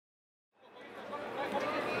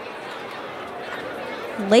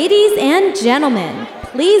Ladies and gentlemen,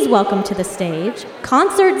 please welcome to the stage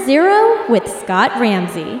Concert Zero with Scott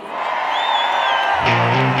Ramsey.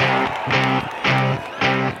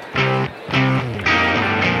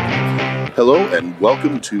 Hello and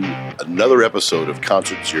welcome to another episode of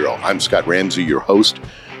Concert Zero. I'm Scott Ramsey, your host,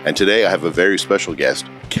 and today I have a very special guest,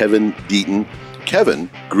 Kevin Deaton.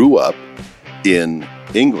 Kevin grew up in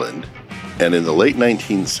England, and in the late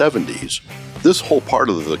 1970s, this whole part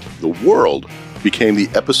of the world became the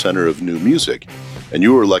epicenter of new music. And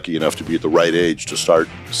you were lucky enough to be at the right age to start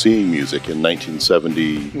seeing music in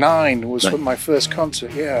 1979 was my first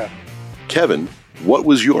concert, yeah. Kevin, what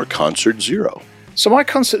was your Concert Zero? So my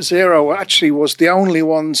Concert Zero actually was The Only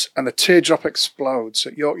Ones and The Teardrop Explodes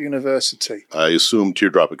at York University. I assume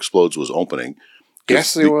Teardrop Explodes was opening.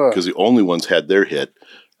 Yes, they were. Because The Only Ones had their hit,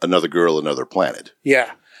 Another Girl, Another Planet.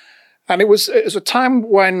 Yeah. And it was a time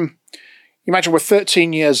when, you imagine we're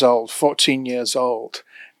 13 years old, 14 years old.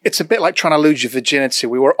 It's a bit like trying to lose your virginity.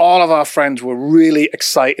 All of our friends were really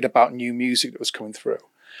excited about new music that was coming through.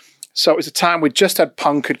 So it was a time we just had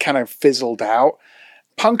punk had kind of fizzled out.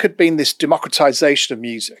 Punk had been this democratization of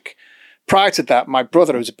music. Prior to that, my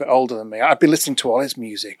brother, who's a bit older than me, I'd been listening to all his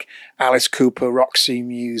music. Alice Cooper, Roxy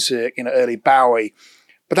Music, early Bowie.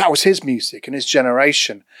 But that was his music and his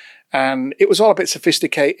generation. And it was all a bit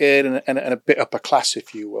sophisticated and a bit upper class,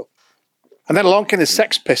 if you will. And then along came the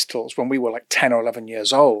Sex Pistols when we were like 10 or 11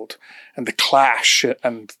 years old, and the Clash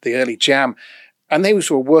and the early Jam. And those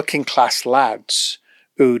were working class lads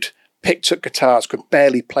who'd picked up guitars, could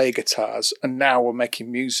barely play guitars, and now were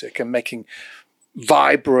making music and making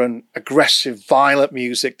vibrant, aggressive, violent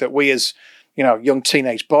music that we as, young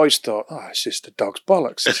teenage boys thought, oh, it's just a dog's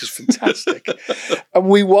bollocks. This is fantastic. And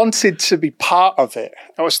we wanted to be part of it.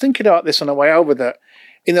 I was thinking about this on the way over that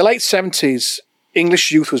in the late 70s,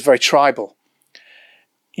 English youth was very tribal.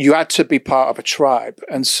 You had to be part of a tribe.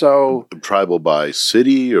 And so... Tribal by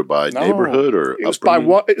city or by neighborhood or it was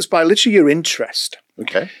by literally your interest.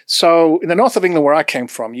 Okay. So in the north of England where I came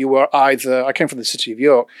from, I came from the city of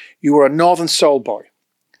York, you were a northern soul boy.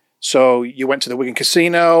 So you went to the Wigan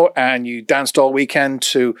Casino and you danced all weekend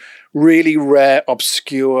to really rare,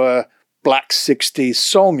 obscure, black 60s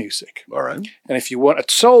soul music. All right. And if you weren't a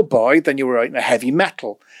soul boy, then you were into heavy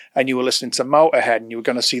metal and you were listening to Motorhead and you were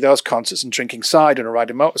going to see those concerts and drinking cider and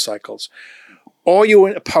riding motorcycles. Or you were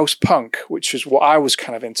into post-punk, which is what I was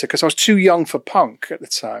kind of into because I was too young for punk at the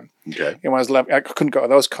time. Okay. When I was 11, I couldn't go to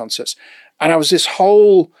those concerts. And I was this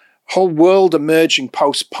whole world emerging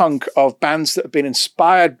post-punk of bands that have been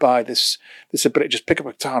inspired by this ability to just pick up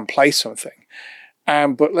a guitar and play something.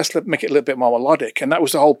 But let's make it a little bit more melodic. And that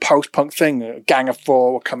was the whole post-punk thing. Gang of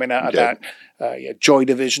Four were coming out of that. Joy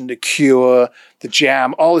Division, The Cure, The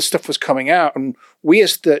Jam, all this stuff was coming out. And we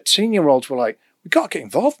as 13-year-olds were like, we got to get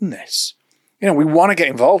involved in this. We want to get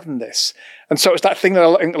involved in this. And so it's that thing that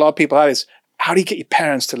I think a lot of people had is, how do you get your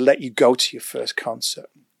parents to let you go to your first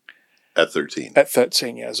concert? At 13. At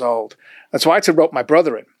 13 years old. And so I had to rope my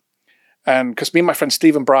brother in. And because me and my friend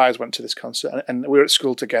Stephen Bryars went to this concert and we were at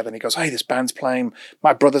school together and he goes, hey, this band's playing.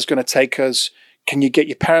 My brother's going to take us. Can you get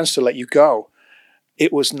your parents to let you go?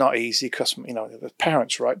 It was not easy because, the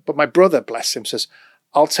parents, right? But my brother, bless him, says,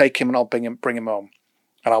 I'll take him and I'll bring him home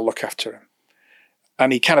and I'll look after him.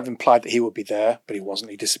 And he kind of implied that he would be there, but he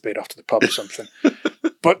wasn't. He disappeared off to the pub or something.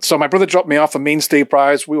 But so my brother dropped me off and me and Steve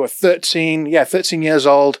Bryars, we were 13 years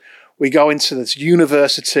old. We go into this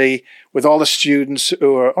university with all the students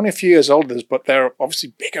who are only a few years older than us, but they're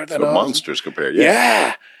obviously bigger than us. Monsters compared,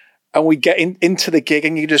 yeah. And we get into the gig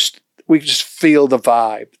and we just feel the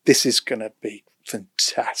vibe. This is going to be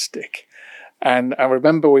fantastic. And I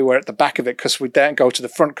remember we were at the back of it because we didn't go to the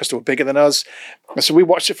front because they were bigger than us. And so we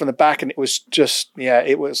watched it from the back and it was just,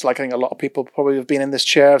 it was like I think a lot of people probably have been in this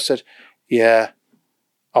chair have said, yeah,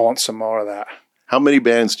 I want some more of that. How many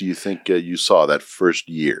bands do you think you saw that first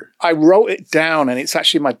year? I wrote it down, and it's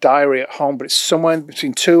actually in my diary at home, but it's somewhere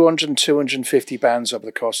between 200 and 250 bands over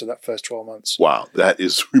the course of that first 12 months. Wow, that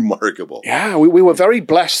is remarkable. Yeah, we were very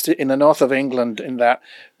blessed in the north of England in that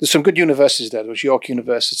there's some good universities there. There was York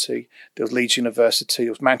University, there was Leeds University,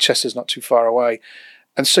 there was Manchester's not too far away.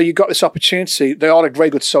 And so you got this opportunity. They all had very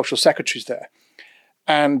good social secretaries there.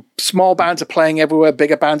 And small bands are playing everywhere,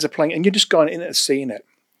 bigger bands are playing, and you're just going in and seeing it.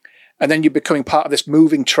 And then you're becoming part of this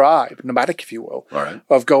moving tribe, nomadic, if you will,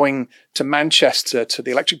 of going to Manchester to the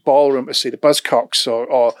Electric Ballroom to see the Buzzcocks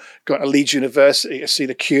or going to Leeds University to see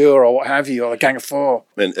the Cure or what have you, or the Gang of Four.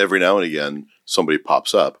 And every now and again, somebody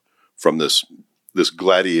pops up from this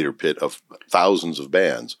gladiator pit of thousands of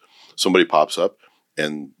bands. Somebody pops up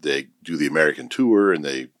and they do the American tour and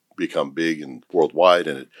they become big and worldwide.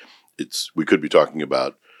 And we could be talking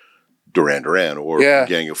about Duran Duran or Yeah.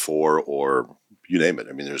 Gang of Four or you name it.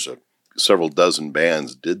 I mean, there's several dozen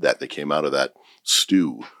bands did that. They came out of that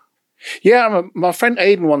stew. Yeah, my friend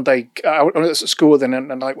Aidan one day, I was at school then,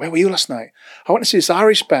 and like, where were you last night? I went to see this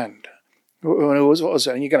Irish band. What was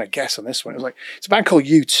it? And you're going to guess on this one. It was like, it's a band called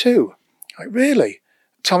U2. Like, really?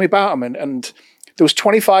 Tell me about them. And there was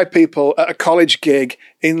 25 people at a college gig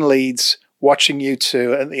in Leeds watching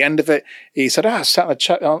U2. At the end of it, he said, I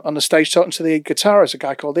sat on the stage talking to the guitarist, a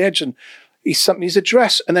guy called The Edge, and he sent me his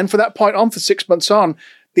address. And then from that point on, for 6 months on,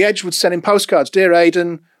 The Edge would send him postcards. Dear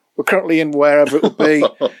Aidan, we're currently in wherever it would be.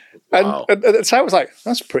 Wow. And at the time, I was like,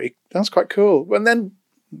 that's quite cool. And then,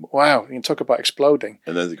 wow, you can talk about exploding.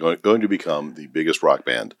 And then they're going to become the biggest rock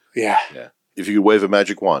band. Yeah. Yeah. If you could wave a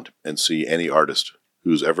magic wand and see any artist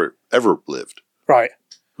who's ever lived, Right.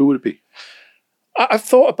 who would it be? I've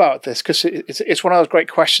thought about this because it's one of those great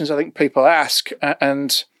questions I think people ask.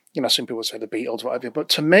 And, you know, some people say the Beatles, whatever. But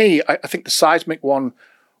to me, I think the seismic one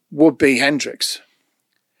would be Hendrix.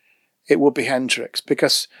 It would be Hendrix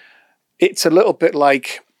because it's a little bit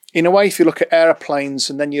like, in a way, if you look at airplanes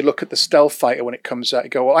and then you look at the stealth fighter when it comes out, you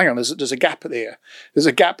go, well, hang on, there's a gap there. There's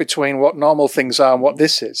a gap between what normal things are and what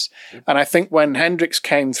this is. And I think when Hendrix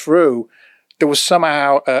came through, there was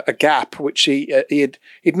somehow a gap which he'd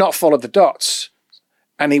not followed the dots.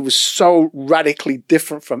 And he was so radically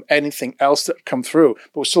different from anything else that had come through,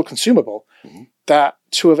 but was still consumable, that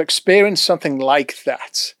to have experienced something like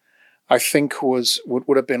that, I think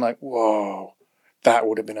would have been like, whoa, that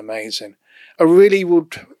would have been amazing. I really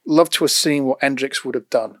would love to have seen what Hendrix would have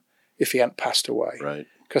done if he hadn't passed away. Right.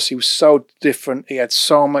 Because he was so different. He had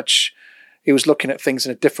so much, he was looking at things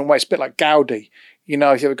in a different way. It's a bit like Gaudi. You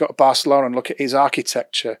know, if you ever go to Barcelona and look at his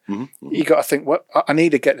architecture, you got to think, well, I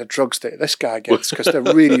need to get the drugs that this guy gets because they're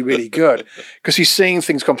really, really good. Because he's seeing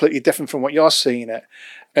things completely different from what you're seeing it.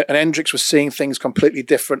 And Hendrix was seeing things completely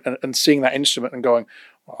different and seeing that instrument and going,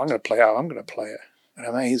 well, I'm going to play it. I'm going to play it. And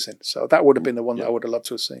amazing. So that would have been the one that I would have loved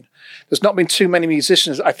to have seen. There's not been too many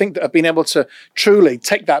musicians, I think, that have been able to truly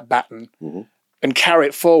take that baton and carry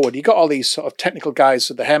it forward. You got all these sort of technical guys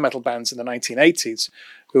of the hair metal bands in the 1980s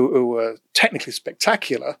who were technically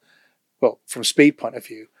spectacular, well, from speed point of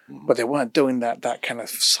view, but they weren't doing that kind of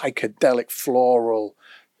psychedelic floral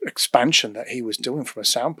expansion that he was doing from a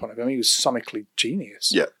sound point of view. I mean, he was sonically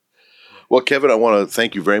genius. Yeah. Well, Kevin, I want to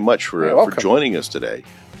thank you very much for welcome. joining us today.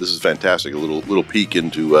 This is fantastic. A little peek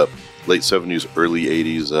into late 70s, early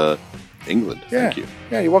 80s England. Thank you.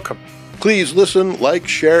 Yeah, you're welcome. Please listen, like,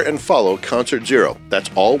 share, and follow Concert Zero. That's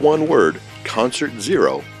all one word, Concert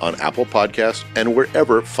Zero, on Apple Podcasts and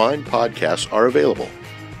wherever fine podcasts are available.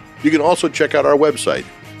 You can also check out our website,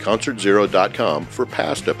 concertzero.com, for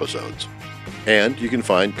past episodes. And you can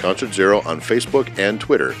find Concert Zero on Facebook and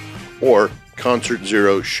Twitter, or Concert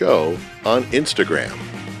Zero Show on Instagram.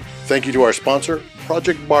 Thank you to our sponsor,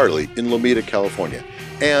 Project Barley in Lomita, California,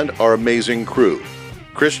 and our amazing crew,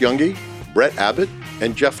 Chris Youngie, Brett Abbott,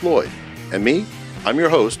 and Jeff Lloyd. And me, I'm your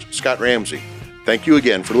host, Scott Ramsey. Thank you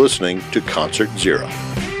again for listening to Concert Zero.